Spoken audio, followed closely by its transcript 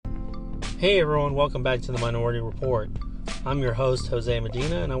Hey everyone, welcome back to the Minority Report. I'm your host, Jose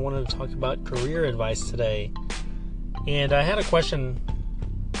Medina, and I wanted to talk about career advice today. And I had a question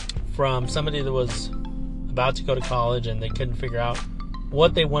from somebody that was about to go to college and they couldn't figure out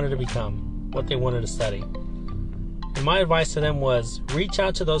what they wanted to become, what they wanted to study. And my advice to them was reach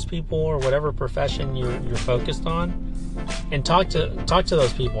out to those people or whatever profession you're focused on and talk to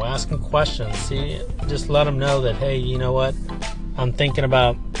those people, ask them questions. Just let them know that, hey, you know what, I'm thinking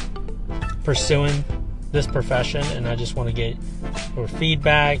about pursuing this profession and I just want to get your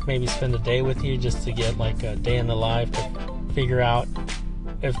feedback, maybe spend a day with you just to get like a day in the life to figure out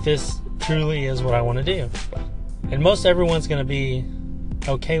if this truly is what I want to do. And most everyone's going to be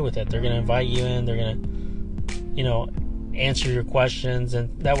okay with it. They're going to invite you in, they're going to, answer your questions,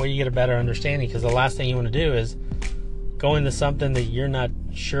 and that way you get a better understanding, because the last thing you want to do is go into something that you're not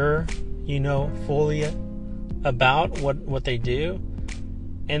sure fully about what they do,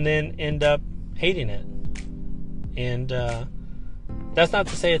 and then end up hating it. And that's not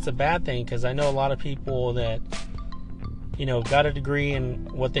to say it's a bad thing, because I know a lot of people that got a degree in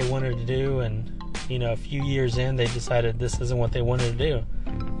what they wanted to do, and a few years in they decided this isn't what they wanted to do,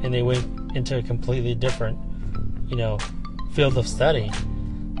 and they went into a completely different field of study.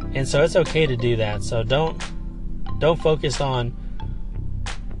 And so it's okay to do that. So don't focus on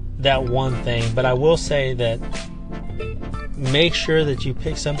that one thing, but I will say that make sure that you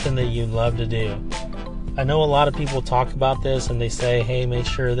pick something that you love to do. I know a lot of people talk about this and they say, hey, make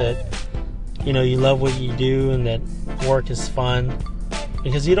sure that you love what you do and that work is fun,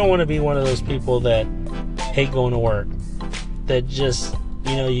 because you don't want to be one of those people that hate going to work, that just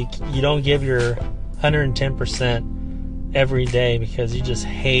you don't give your 110% every day because you just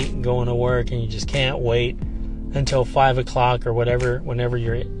hate going to work and you just can't wait until 5 o'clock or whenever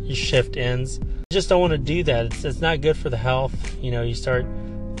your shift ends. You just don't want to do that. It's not good for the health. You start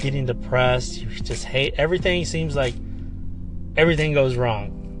getting depressed. You just hate everything. Seems like everything goes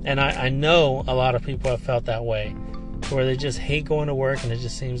wrong. And I know a lot of people have felt that way, where they just hate going to work and it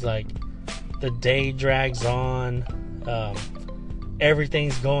just seems like the day drags on.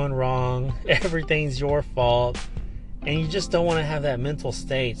 Everything's going wrong. Everything's your fault. And you just don't want to have that mental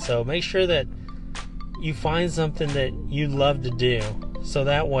state. So make sure that you find something that you love to do, so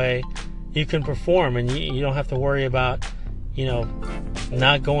that way you can perform and you don't have to worry about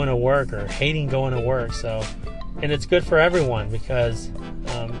not going to work or hating going to work. So, and it's good for everyone, because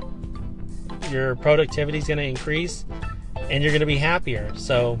your productivity is going to increase and you're going to be happier.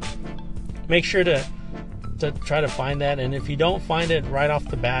 So make sure to try to find that. And if you don't find it right off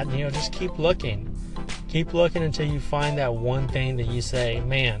the bat, just keep looking until you find that one thing that you say,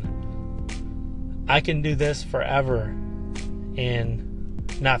 man, I can do this forever and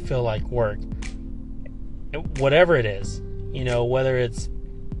not feel like work. Whatever it is, whether it's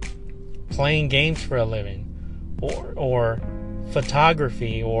playing games for a living or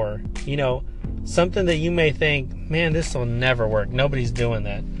photography, or something that you may think, man, this will never work, nobody's doing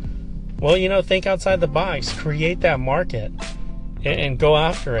that. Well, think outside the box, create that market and go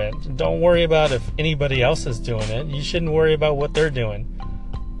after it. Don't worry about if anybody else is doing it. You shouldn't worry about what they're doing.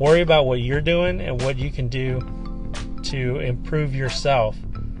 Worry about what you're doing and what you can do to improve yourself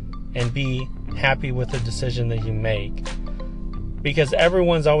and be happy with the decision that you make. Because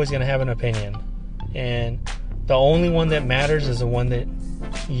everyone's always going to have an opinion, and the only one that matters is the one that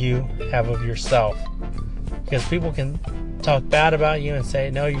you have of yourself. Because people can talk bad about you and say,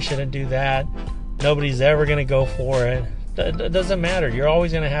 no, you shouldn't do that. Nobody's ever going to go for it. It doesn't matter. You're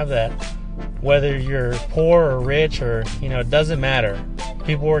always going to have that. Whether you're poor or rich, or it doesn't matter.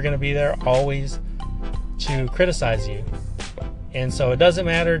 People are going to be there always to criticize you. And so it doesn't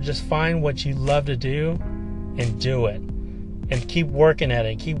matter. Just find what you love to do and do it. And keep working at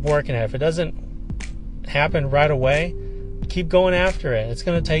it. If it doesn't happen right away, keep going after it. It's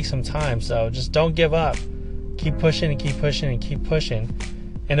going to take some time. So just don't give up. Keep pushing and keep pushing and keep pushing.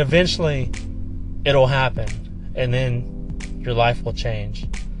 And eventually it'll happen. And then your life will change.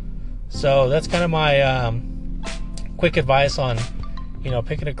 So that's kind of my quick advice on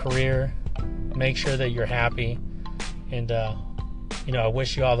picking a career. Make sure that you're happy, and I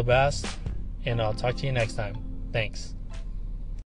wish you all the best, and I'll talk to you next time. Thanks.